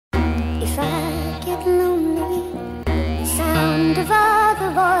If I get lonely, the sound of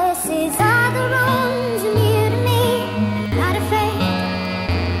other voices, other rooms near to me, not afraid.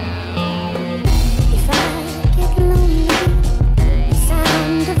 If I get lonely, the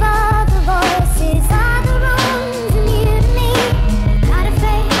sound of other voices, other rooms near to me, not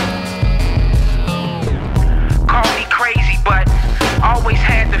afraid. Call me crazy, but always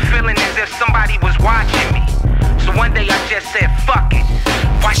had the feeling as if somebody was watching me. So one day I just said, fuck it.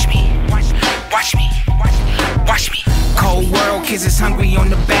 Watch me, watch me, watch me. Cold world, kids is hungry on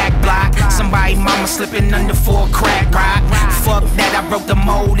the back block. Somebody mama slipping under for a crack rock. Fuck that, I broke the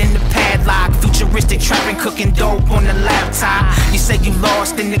mold in the padlock. Futuristic trapping, cooking dope on the laptop. You say you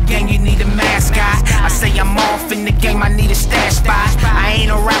lost in the game, you need a mascot. I say I'm off in the game, I need a stash spot. I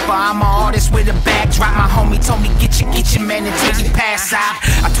ain't a rapper, I'm an artist with a backdrop. My homie told me get your man and take your pass out.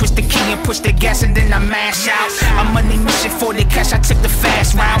 I twist the key and push the gas and then I mash out. I'm money mission for the cash, I took the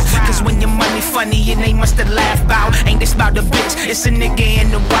fast route. Cause when your money funny, it ain't much to laugh about. Ain't this about the bitch, it's a nigga in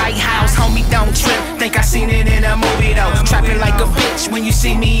the White House. Homie, don't trip, think I seen it in a movie though. Trapping like a bitch when you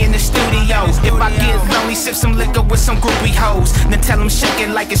see me in the studio. If I get lonely, sip some liquor with some groupie hoes, then tell them shake it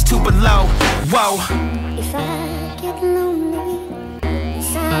like it's 2 below. Whoa. If I get lonely, the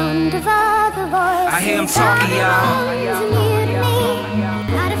sound of other voices, I hear them talking, y'all.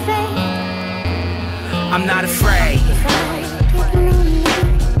 Not afraid. I'm not afraid. If I get lonely,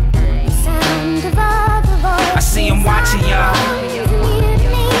 the sound of other voices, I see them watching, y'all.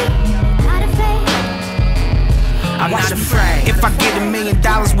 Not afraid. I'm not afraid. If I get $1 million,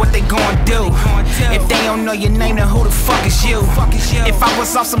 what they gon' do? If they don't know your name, then who the fuck is you? If I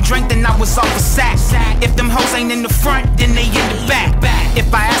was off some drink, then I was off a sack. If them hoes ain't in the front, then they in the back.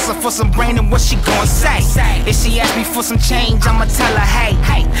 If I ask her for some brain, then what she gon' say? If she ask me for some change, I'ma tell her, hey,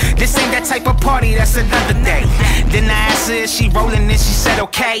 this ain't that type of party, that's another day. Then I asked her if she rollin', and she said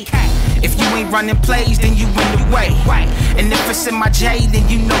okay. If you ain't running plays, then you in the way. And if it's in my J, then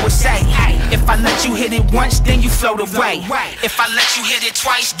you know it's A. If I let you hit it once, then you float away. If I let you hit it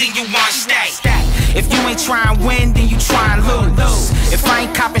twice, then you wanna stay. If you ain't tryin' win, then you tryin' lose. If I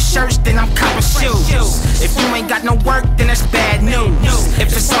ain't copping shirts, then I'm copping shoes. If you ain't got no work, then that's bad news.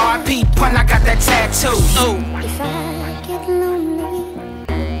 If it's R.I.P. pun, I got that tattoo. If I get lonely,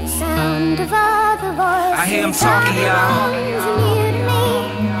 the sound of other voices, I hear them talking, y'all.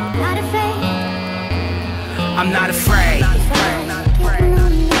 Not afraid. I'm not afraid. If I get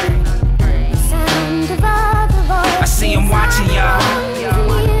lonely, the sound of other voices, I see them watching, y'all.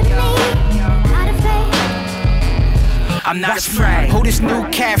 Not afraid. I'm not afraid. Who this new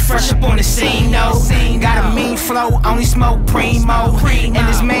cat fresh up on the scene, though? Got a mean flow, only smoke primo. And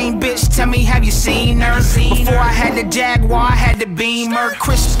this main bitch, tell me, have you seen her? Before I had the Jaguar, I had the Beamer.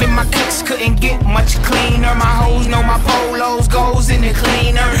 Crisp in my kicks, couldn't get much cleaner. My hoes know my polos goes in the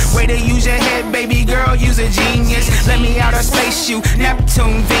cleaner. Way to use your head, baby girl, use a genius. Let me out of space, you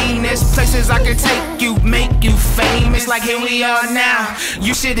Neptune, Venus. Places I can take you, make you famous. Like here we are now.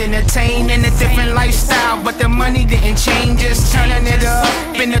 You should entertain in a different lifestyle, but the money didn't change us. Turning it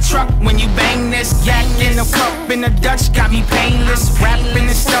up in the truck when you bang this. Yak in the cup in the Dutch got me painless. Rapping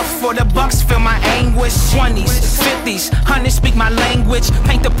this stuff for the bucks, feel my anguish. 20s, 50s, 100s speak my language.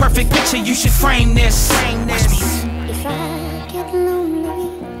 Paint the perfect picture, you should frame this. If I get lonely,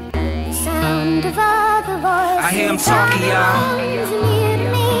 the sound of other voices, I hear them talking, y'all.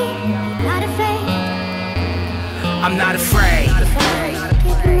 Not afraid. I'm not afraid. If I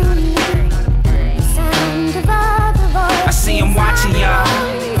get lonely, the sound of other voices, I see them watching, y'all.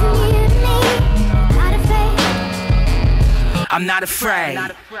 Not afraid. I'm not afraid.